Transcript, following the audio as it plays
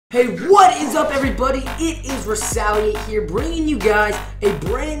Hey, what is up everybody? It is Resaliate here, bringing you guys a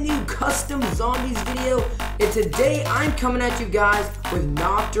brand new custom zombies video. And today I'm coming at you guys with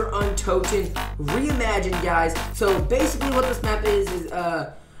Nacht der Untoten reimagined, guys. So basically what this map is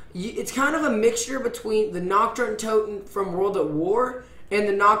it's kind of a mixture between the Nacht der Untoten from World at War and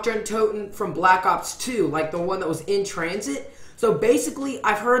the Nacht der Untoten from Black Ops 2, like the one that was in transit. So basically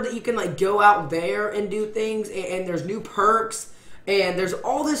I've heard that you can like go out there and do things, and there's new perks. And there's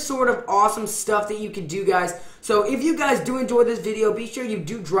all this sort of awesome stuff that you can do, guys. So if you guys do enjoy this video, be sure you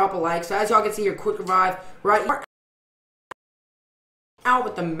do drop a like. So as y'all can see here, quick revive right here. Out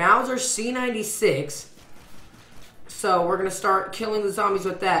with the Mauser C96. So we're going to start killing the zombies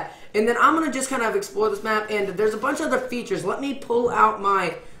with that. And then I'm going to just kind of explore this map. And there's a bunch of other features. Let me pull out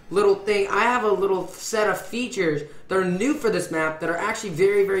my little thing. I have a little set of features that are new for this map that are actually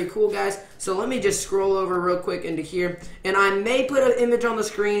very, very cool, guys. So let me just scroll over real quick into here, and I may put an image on the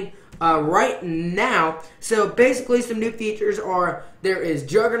screen right now. So basically some new features are, there is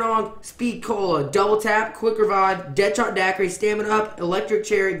Juggernaut, Speed Cola, Double Tap, Quick Revive, Deadshot Daiquiri, Stamina Up, Electric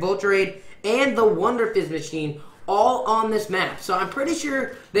Cherry, Volterade, and the Wonder Fizz Machine, all on this map. So I'm pretty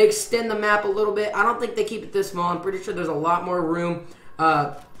sure they extend the map a little bit. I don't think they keep it this small. I'm pretty sure there's a lot more room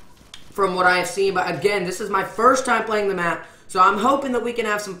from what I have seen. But again, this is my first time playing the map, so I'm hoping that we can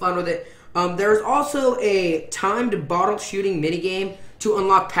have some fun with it. There's also a timed bottle shooting minigame to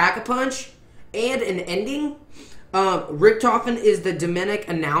unlock Pack-a-Punch and an ending. Richtofen is the Dominic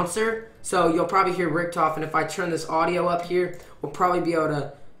announcer, so you'll probably hear Richtofen. If I turn this audio up here, we'll probably be able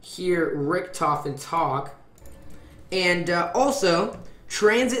to hear Richtofen talk. And also,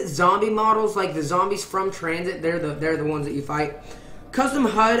 transit zombie models, like the zombies from transit, they're the ones that you fight. Custom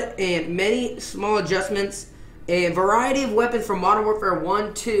HUD and many small adjustments. A variety of weapons from Modern Warfare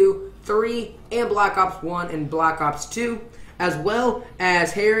 1, 2, 3, and Black Ops 1 and Black Ops 2, as well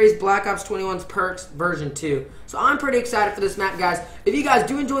as Harry's Black Ops 21's Perks version 2. So I'm pretty excited for this map, guys. If you guys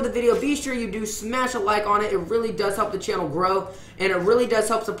do enjoy the video, be sure you do smash a like on it. It really does help the channel grow, and it really does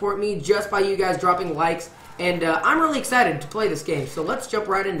help support me just by you guys dropping likes. And I'm really excited to play this game, so let's jump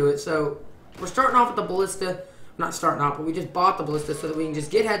right into it. So we're starting off with the Ballista. Not starting off, but we just bought the Ballista so that we can just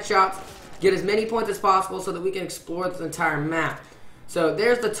get headshots, get as many points as possible so that we can explore the entire map. So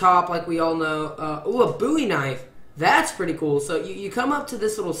there's the top, like we all know. Ooh, a Bowie knife. That's pretty cool. So you come up to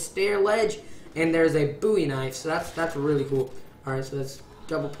this little stair ledge, and there's a Bowie knife. So that's really cool. All right, so that's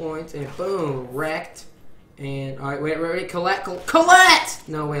double points, and boom, wrecked. And all right, wait, Colette!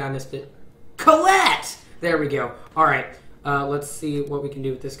 No, wait, I missed it. Colette! There we go. All right, let's see what we can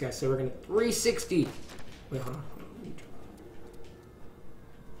do with this guy. So we're gonna 360. Wait, hold on.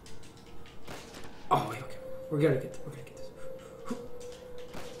 Oh, wait, okay. We're gonna get this.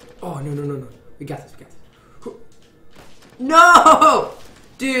 Oh, no. We got this. No!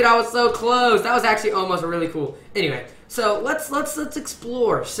 Dude, I was so close. That was actually almost really cool. Anyway, so let's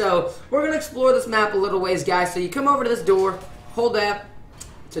explore. So we're gonna explore this map a little ways, guys. So you come over to this door, hold that.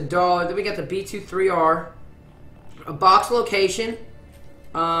 It's a dog. Then we got the B23R. A box location.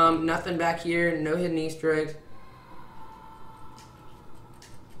 Nothing back here. No hidden Easter eggs.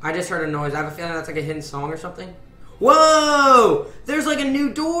 I just heard a noise. I have a feeling that's like a hidden song or something. Whoa! There's like a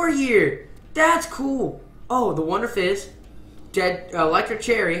new door here. That's cool. Oh, the Wonder Fizz. Electric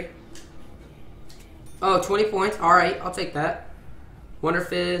Cherry. Oh, 20 points. Alright, I'll take that. Wonder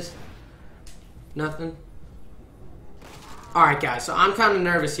Fizz. Nothing. Alright, guys. So I'm kind of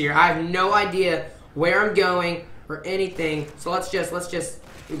nervous here. I have no idea where I'm going or anything. So let's just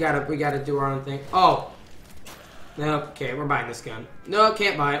we gotta do our own thing. Oh. No, okay, we're buying this gun. No,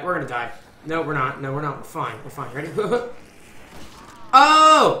 can't buy it. We're gonna die. No, we're not. No, we're not. We're fine. We're fine. Ready?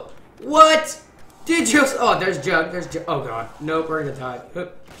 Oh! What? Did you? Oh, there's Jug. There's Jug. Oh, God. Nope, we're gonna die.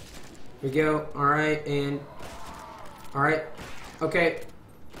 Here we go. Alright, and... Alright. Okay.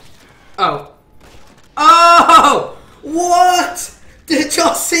 Oh. Oh! What? Did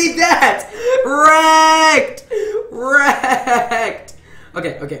y'all see that? Wrecked!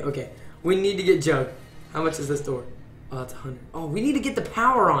 Okay. We need to get Jug. How much is this door? Oh, that's 100. Oh, we need to get the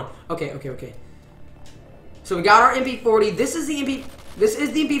power on. Okay. So we got our MP40. This is the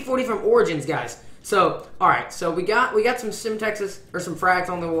MP40 from Origins, guys. So, alright, so we got some Simtexes or some frags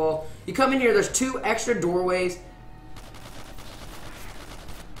on the wall. You come in here, there's 2 extra doorways.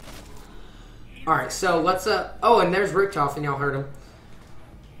 Alright, so let's oh, and there's Richtofen, y'all heard him.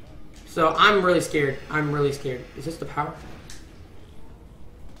 So I'm really scared. Is this the power?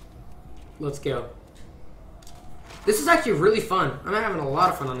 Let's go. This is actually really fun. I'm having a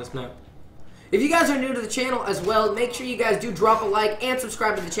lot of fun on this map. If you guys are new to the channel as well, make sure you guys do drop a like and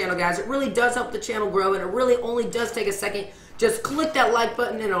subscribe to the channel, guys. It really does help the channel grow, and it really only does take a second just click that like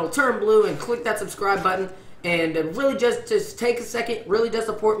button and it'll turn blue, and click that subscribe button. And really just take a second, really does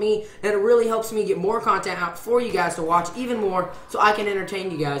support me, and it really helps me get more content out for you guys to watch even more, so I can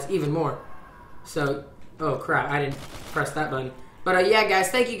entertain you guys even more. So, oh crap, I didn't press that button. But yeah, guys,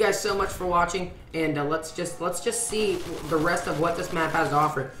 thank you guys so much for watching, and let's just see the rest of what this map has to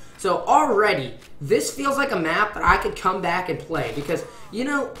offer. So already, this feels like a map that I could come back and play, because, you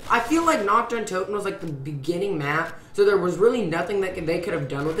know, I feel like Nacht der Untoten was like the beginning map, so there was really nothing that they could have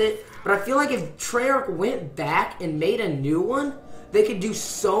done with it. But I feel like if Treyarch went back and made a new one, they could do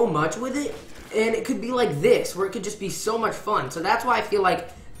so much with it, and it could be like this, where it could just be so much fun. So that's why I feel like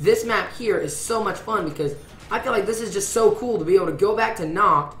this map here is so much fun, because I feel like this is just so cool to be able to go back to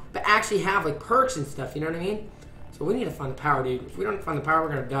Nacht, but actually have like perks and stuff, you know what I mean? So we need to find the power, dude. If we don't find the power, we're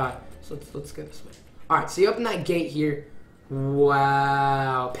gonna die. So let's go this way. Alright, so you open that gate here.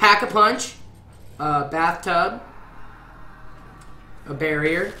 Wow. Pack-a-punch. Bathtub. A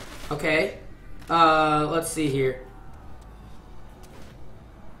barrier. Okay. Let's see here.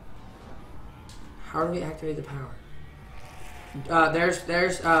 How do we activate the power? There's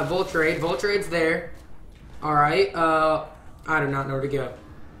Voltrade. Voltrade's there. Alright. I do not know where to go.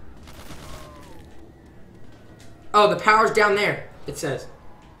 Oh, the power's down there, it says.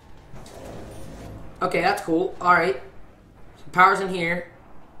 Okay, that's cool. Alright. So power's in here.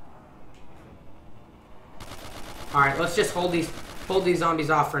 Alright, let's just hold these zombies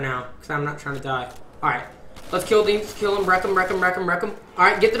off for now, because I'm not trying to die. Alright. Let's kill these, kill them, wreck them.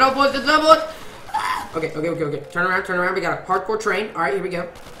 Alright, get the double boys, Okay. Turn around. We got a hardcore train. Alright, here we go.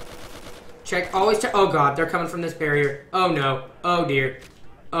 Check, always check. Oh god, they're coming from this barrier. Oh no. Oh dear.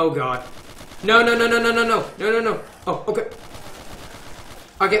 Oh god. No. Oh, okay.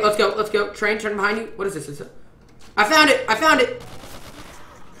 Okay, let's go. Train, turn behind you. What is this? I found it.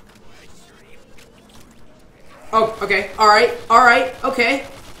 Oh, okay. Alright. Okay.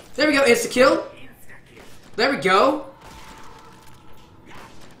 There we go. Insta-kill. There we go.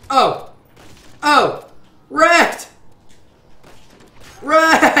 Oh. Wrecked.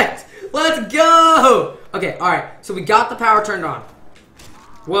 Let's go. Okay, alright. So we got the power turned on.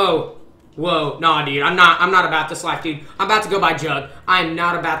 Whoa, nah, dude, I'm not about this life, dude. I'm about to go by Jug. I'm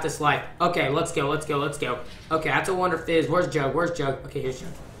not about this life. Okay, let's go. Okay, that's a Wonder Fizz. Where's Jug? Okay, here's Jug.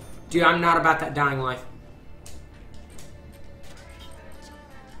 Dude, I'm not about that dying life.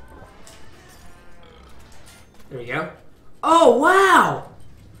 There we go. Oh, wow!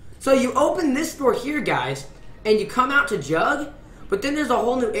 So you open this door here, guys, and you come out to Jug, but then there's a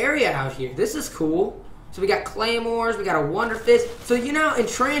whole new area out here. This is cool. So we got claymores, we got a Wonder Fist. So you know in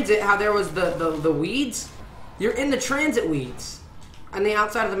transit how there was the weeds? You're in the transit weeds on the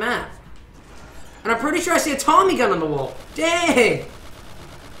outside of the map. And I'm pretty sure I see a Tommy gun on the wall. Dang!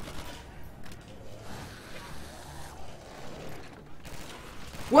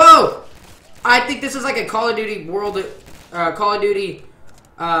 Whoa! I think this is like a Call of Duty world, Call of Duty.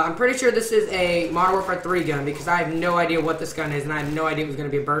 I'm pretty sure this is a Modern Warfare 3 gun because I have no idea what this gun is and I had no idea it was going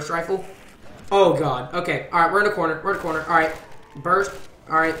to be a burst rifle. Oh god. Okay. Alright, we're in a corner. Alright. Burst.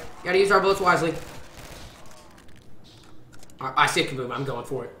 Alright. Gotta use our bullets wisely. I see a kaboom. I'm going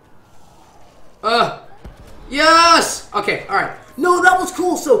for it. Yes! Okay, alright. No, that was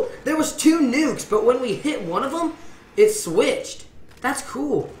cool. So, there was 2 nukes, but when we hit one of them, it switched. That's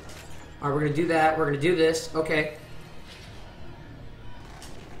cool. Alright, we're gonna do that. We're gonna do this. Okay.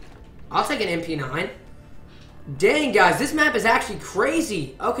 I'll take an MP9. Dang, guys, this map is actually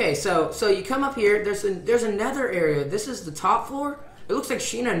crazy. Okay, so you come up here. There's another area. This is the top floor. It looks like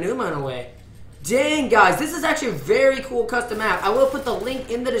Sheena Numa in a way. Dang, guys, this is actually a very cool custom map. I will put the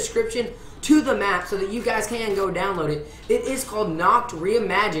link in the description to the map so that you guys can go download it. It is called Nacht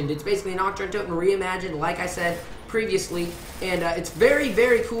Reimagined. It's basically Nacht der Untoten Reimagined, like I said previously, and it's very,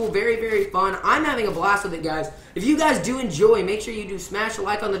 very cool, very, very fun. I'm having a blast with it, guys. If you guys do enjoy, make sure you do smash a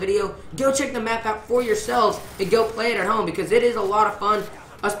like on the video. Go check the map out for yourselves and go play it at home because it is a lot of fun,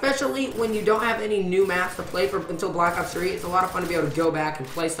 especially when you don't have any new maps to play until Black Ops 3. It's a lot of fun to be able to go back and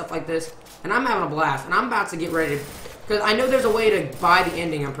play stuff like this, and I'm having a blast, and I'm about to get ready to, because I know there's a way to buy the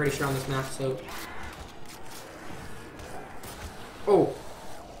ending, I'm pretty sure, on this map, so. Oh.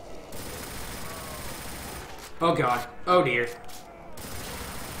 Oh god. Oh dear.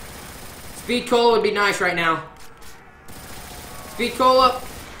 Speed cola would be nice right now. Speed cola.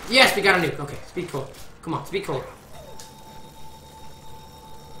 Yes, we got a nuke. Okay, speed cola. Come on, speed cola.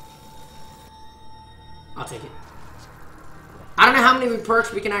 I'll take it. I don't know how many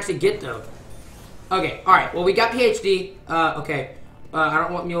perks we can actually get though. Okay, alright. Well, we got PhD. Okay. I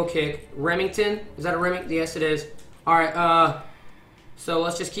don't want mule kick. Remington. Is that a Remington? Yes, it is. Alright, so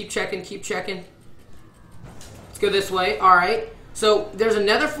let's just keep checking, go this way. Alright. So, there's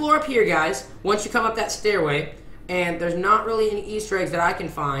another floor up here, guys, once you come up that stairway. And there's not really any Easter eggs that I can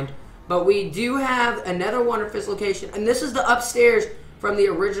find. But we do have another Wonderfist location. And this is the upstairs from the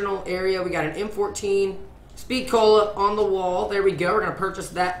original area. We got an M14 Speed Cola on the wall. There we go. We're going to purchase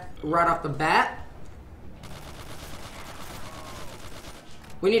that right off the bat.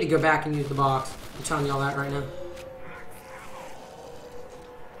 We need to go back and use the box. I'm telling y'all that right now.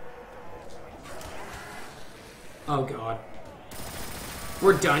 Oh, God.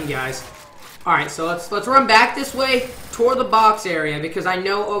 We're done, guys. Alright, so let's run back this way toward the box area because I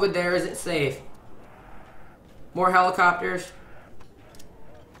know over there isn't safe. More helicopters.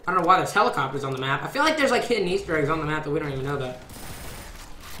 I don't know why there's helicopters on the map. I feel like there's like hidden Easter eggs on the map that we don't even know that.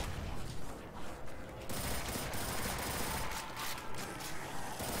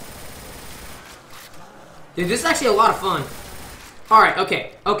 Dude, this is actually a lot of fun. Alright,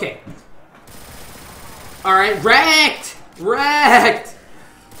 okay. Alright, wrecked! Wrecked!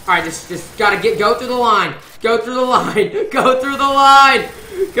 Alright, just gotta go through the line. Go through the line. Go through the line.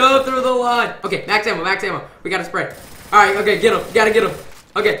 Go through the line. Okay, max ammo. We gotta spray. Alright, okay, get him. Gotta get him.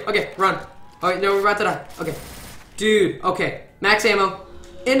 Okay, run. Okay, no, we're about to die. Okay. Dude, okay. Max ammo.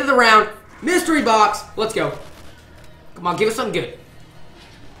 End of the round. Mystery box. Let's go. Come on, give us something good.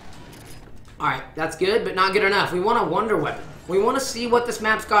 Alright, that's good, but not good enough. We want a wonder weapon. We want to see what this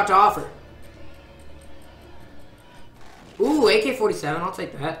map's got to offer. Ooh, AK-47, I'll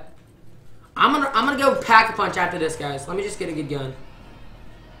take that. I'm gonna go pack-a-punch after this, guys. Let me just get a good gun.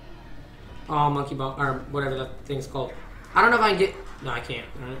 Oh, monkey bomb, or whatever that thing's called. I don't know if I can get... No, I can't.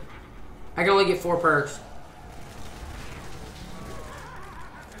 Right. I can only get 4 perks.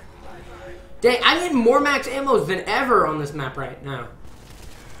 Dang, I'm getting more max ammos than ever on this map right now.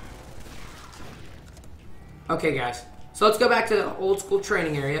 Okay, guys. So let's go back to the old school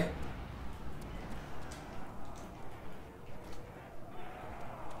training area.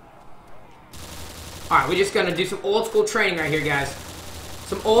 Alright, we're just gonna do some old school training right here, guys.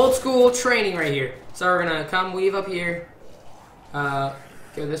 Some old school training right here. So we're gonna come weave up here. Go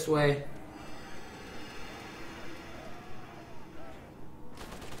this way.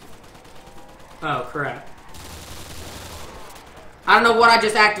 Oh, crap. I don't know what I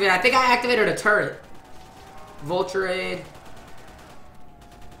just activated. I think I activated a turret. Vulture aid.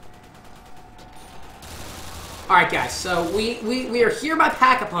 Alright, guys. So we are here by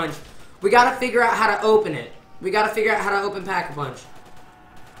Pack-a-Punch. We gotta figure out how to open it. We gotta figure out how to open Pack-a-Punch.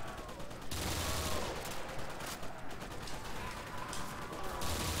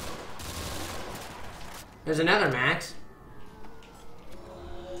 There's another max.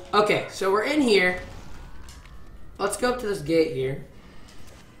 Okay, so we're in here. Let's go up to this gate here.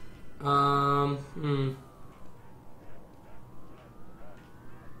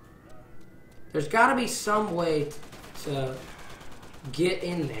 There's gotta be some way to get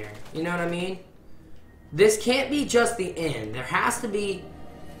in there. You know what I mean? This can't be just the end. There has to be,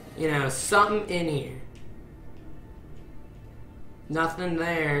 you know, something in here. Nothing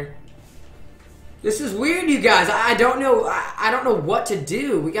there. This is weird, you guys. I don't know. I don't know what to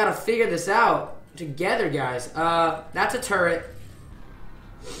do. We gotta figure this out together, guys. That's a turret.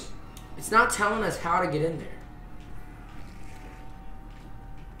 It's not telling us how to get in there.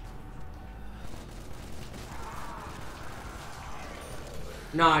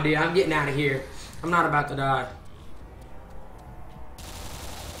 Nah, dude, I'm getting out of here. I'm not about to die.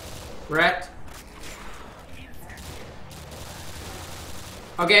 Wrecked.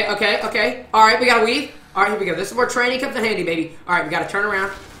 Okay. Alright, we gotta weave. Alright, here we go. This is where training comes in handy, baby. Alright, we gotta turn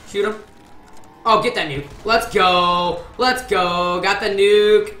around. Shoot him. Oh, get that nuke. Let's go. Let's go. Got the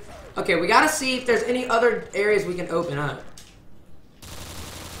nuke. Okay, we gotta see if there's any other areas we can open up.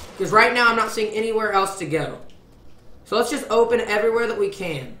 Because right now I'm not seeing anywhere else to go. So let's just open everywhere that we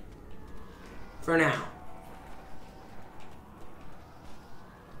can. For now.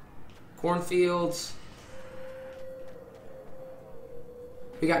 Cornfields.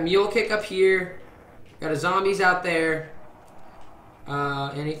 We got Mule Kick up here. Got a zombies out there.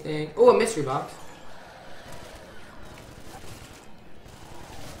 Anything. Oh, a mystery box.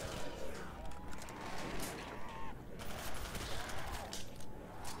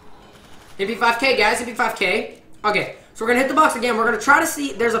 MP5K, guys. MP5K. Okay, so we're going to hit the box again. We're going to try to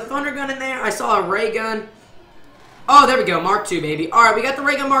see. There's a thunder gun in there. I saw a ray gun. Oh, there we go. Mark II, baby. All right, we got the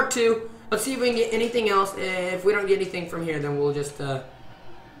ray gun Mark II. Let's see if we can get anything else. If we don't get anything from here, then we'll just... No,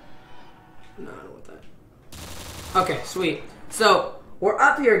 I don't want that. Okay, sweet. So, we're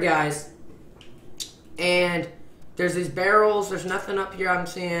up here, guys. And there's these barrels. There's nothing up here I'm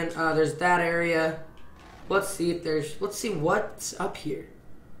seeing. There's that area. Let's see if there's... Let's see what's up here.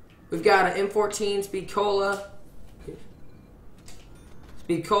 We've got an M14 Speed Cola.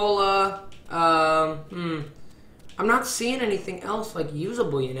 Speed Cola. I'm not seeing anything else like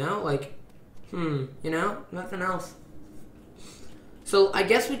usable, you know? Like, you know? Nothing else. So I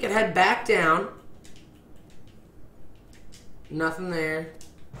guess we could head back down. Nothing there.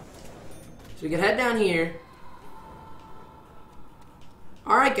 So we can head down here.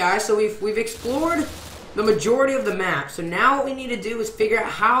 Alright guys, so we've explored the majority of the map. So now what we need to do is figure out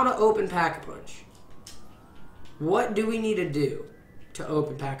how to open Pack-a-Punch. What do we need to do to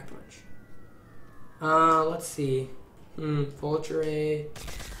open Pack-a-Punch? Let's see. Vulture A.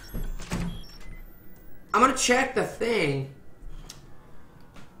 I'm gonna check the thing.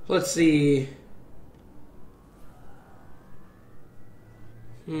 Let's see.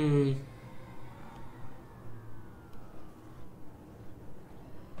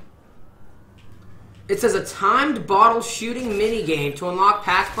 It says a timed bottle shooting minigame to unlock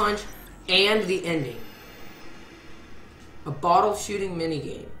Pack-Punch and the ending. A bottle shooting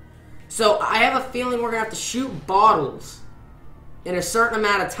minigame. So I have a feeling we're going to have to shoot bottles in a certain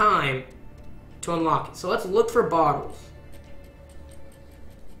amount of time to unlock it. So let's look for bottles.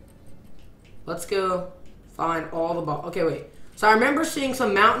 Let's go find all the bottles. Okay, wait. So I remember seeing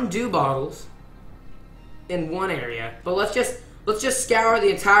some Mountain Dew bottles in one area. But let's just scour the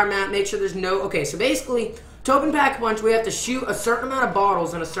entire map, make sure there's no... Okay, so basically, to open Pack-a-Punch, we have to shoot a certain amount of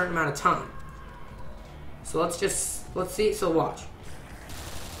bottles in a certain amount of time. So let's see. So watch.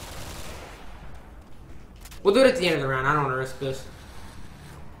 We'll do it at the end of the round. I don't want to risk this.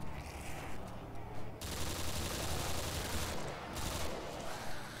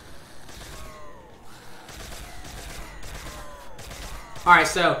 Alright,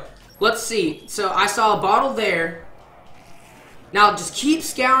 so let's see. So I saw a bottle there. Now just keep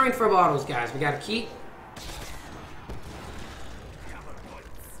scouring for bottles, guys. We gotta keep...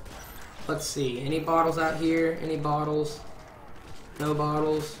 Let's see. Any bottles out here? Any bottles? No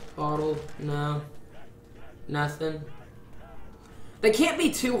bottles. Bottle? No. Nothing. They can't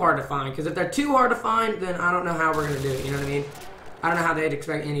be too hard to find, because if they're too hard to find, then I don't know how we're gonna do it, you know what I mean? I don't know how they'd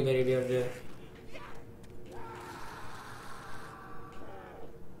expect anybody to be able to do it.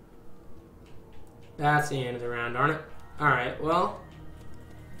 That's the end of the round, darn it. Alright, well,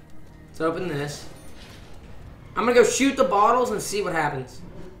 let's open this. I'm gonna go shoot the bottles and see what happens.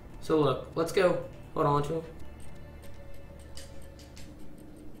 So look, let's go. Hold on to them.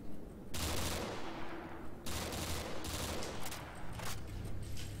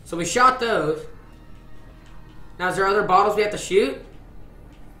 So we shot those. Now is there other bottles we have to shoot?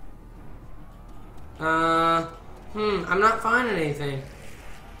 I'm not finding anything.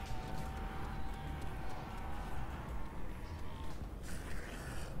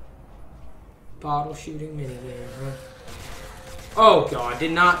 Bottle shooting minigame, huh? Oh god,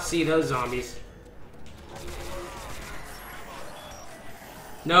 did not see those zombies.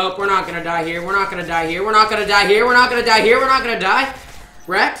 Nope, we're not gonna die here. We're not gonna die here. We're not gonna die here. We're not gonna die here. We're not gonna die.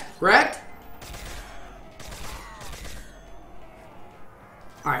 Wrecked? Wrecked?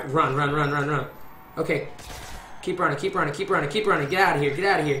 Alright, run, run, run, run, run. Okay. Keep running, keep running, keep running, keep running. Get out of here, get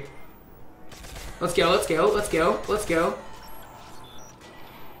out of here. Let's go, let's go, let's go, let's go.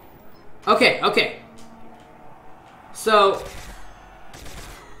 Okay, okay. So,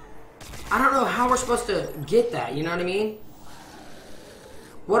 I don't know how we're supposed to get that, you know what I mean?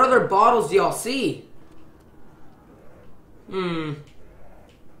 What other bottles do y'all see?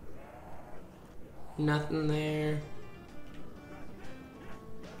 Nothing there.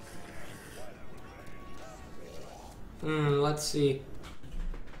 Let's see.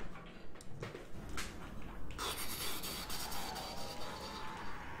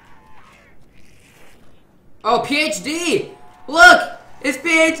 Oh, PhD! Look! It's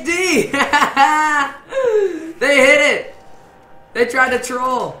PhD! They hit it! They tried to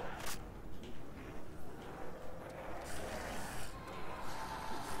troll.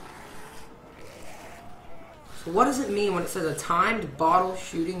 So what does it mean when it says a timed bottle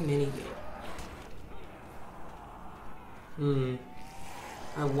shooting minigame?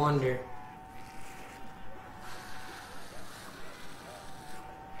 I wonder.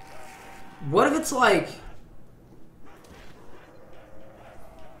 What if it's like...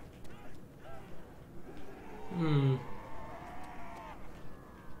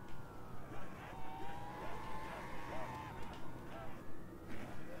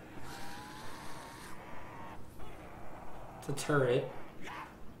 It's a turret.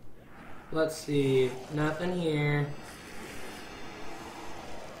 Let's see. Nothing here.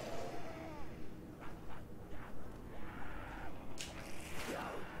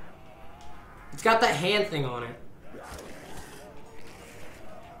 It's got that hand thing on it.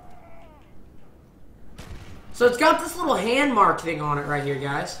 So it's got this little hand mark thing on it right here,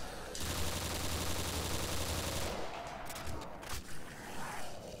 guys.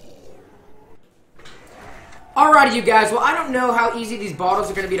 Alrighty, you guys. Well, I don't know how easy these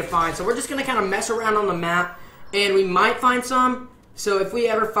bottles are going to be to find, so we're just going to kind of mess around on the map, and we might find some. So if we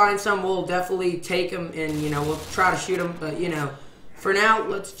ever find some, we'll definitely take them, and, you know, we'll try to shoot them. But, you know, for now,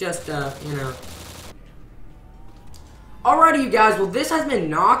 let's just, you know. Alrighty, you guys. Well, this has been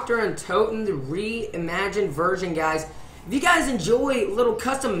Nacht der Untoten, the reimagined version, guys. If you guys enjoy little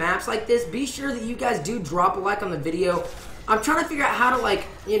custom maps like this, be sure that you guys do drop a like on the video. I'm trying to figure out how to, like,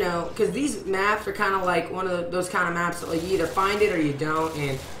 you know, because these maps are kind of like one of those kind of maps that, like, you either find it or you don't,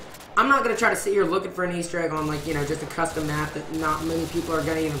 and I'm not going to try to sit here looking for an Easter egg on, like, you know, just a custom map that not many people are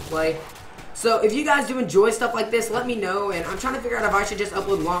going to even play. So if you guys do enjoy stuff like this, let me know, and I'm trying to figure out if I should just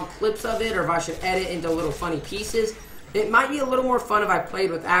upload long clips of it or if I should edit into little funny pieces. It might be a little more fun if I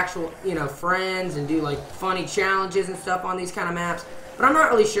played with actual, you know, friends and do, like, funny challenges and stuff on these kind of maps. But I'm not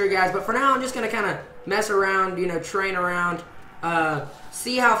really sure, guys. But for now, I'm just going to kind of mess around, you know, train around,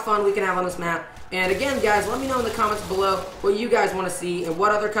 see how fun we can have on this map. And again, guys, let me know in the comments below what you guys want to see and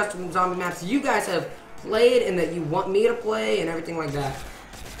what other custom zombie maps you guys have played and that you want me to play and everything like that.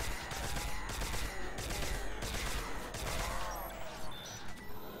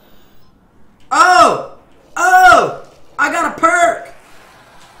 Oh! Oh! I got a perk!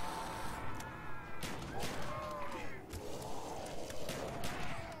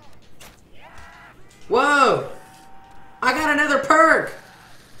 Whoa! I got another perk!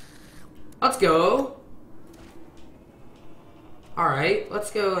 Let's go. Alright, let's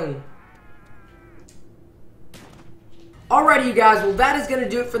go and... Alrighty, you guys, well, that is going to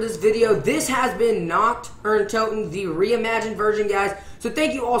do it for this video. This has been Nacht der Untoten, the reimagined version, guys. So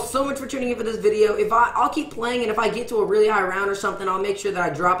thank you all so much for tuning in for this video. I'll keep playing, and if I get to a really high round or something, I'll make sure that I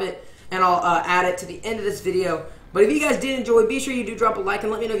drop it, and I'll add it to the end of this video. But if you guys did enjoy, be sure you do drop a like,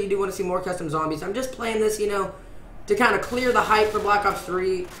 and let me know if you do want to see more custom zombies. I'm just playing this, you know, to kind of clear the hype for Black Ops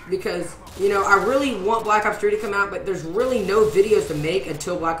 3, because, you know, I really want Black Ops 3 to come out, but there's really no videos to make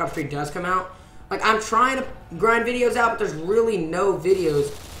until Black Ops 3 does come out. Like, I'm trying to grind videos out, but there's really no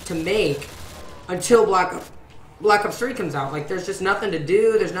videos to make until Black Ops 3 comes out. Like, there's just nothing to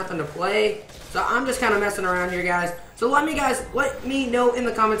do, there's nothing to play. So I'm just kind of messing around here, guys. So let me know in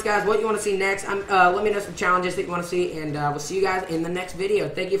the comments, guys, what you want to see next. Let me know some challenges that you want to see, and we'll see you guys in the next video.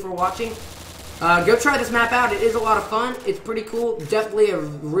 Thank you for watching. Go try this map out. It is a lot of fun. It's pretty cool. Definitely a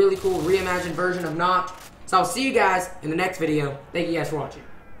really cool reimagined version of Nacht. So I'll see you guys in the next video. Thank you guys for watching.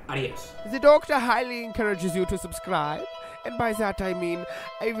 Adios. The doctor highly encourages you to subscribe, and by that I mean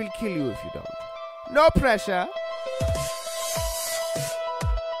I will kill you if you don't. No pressure.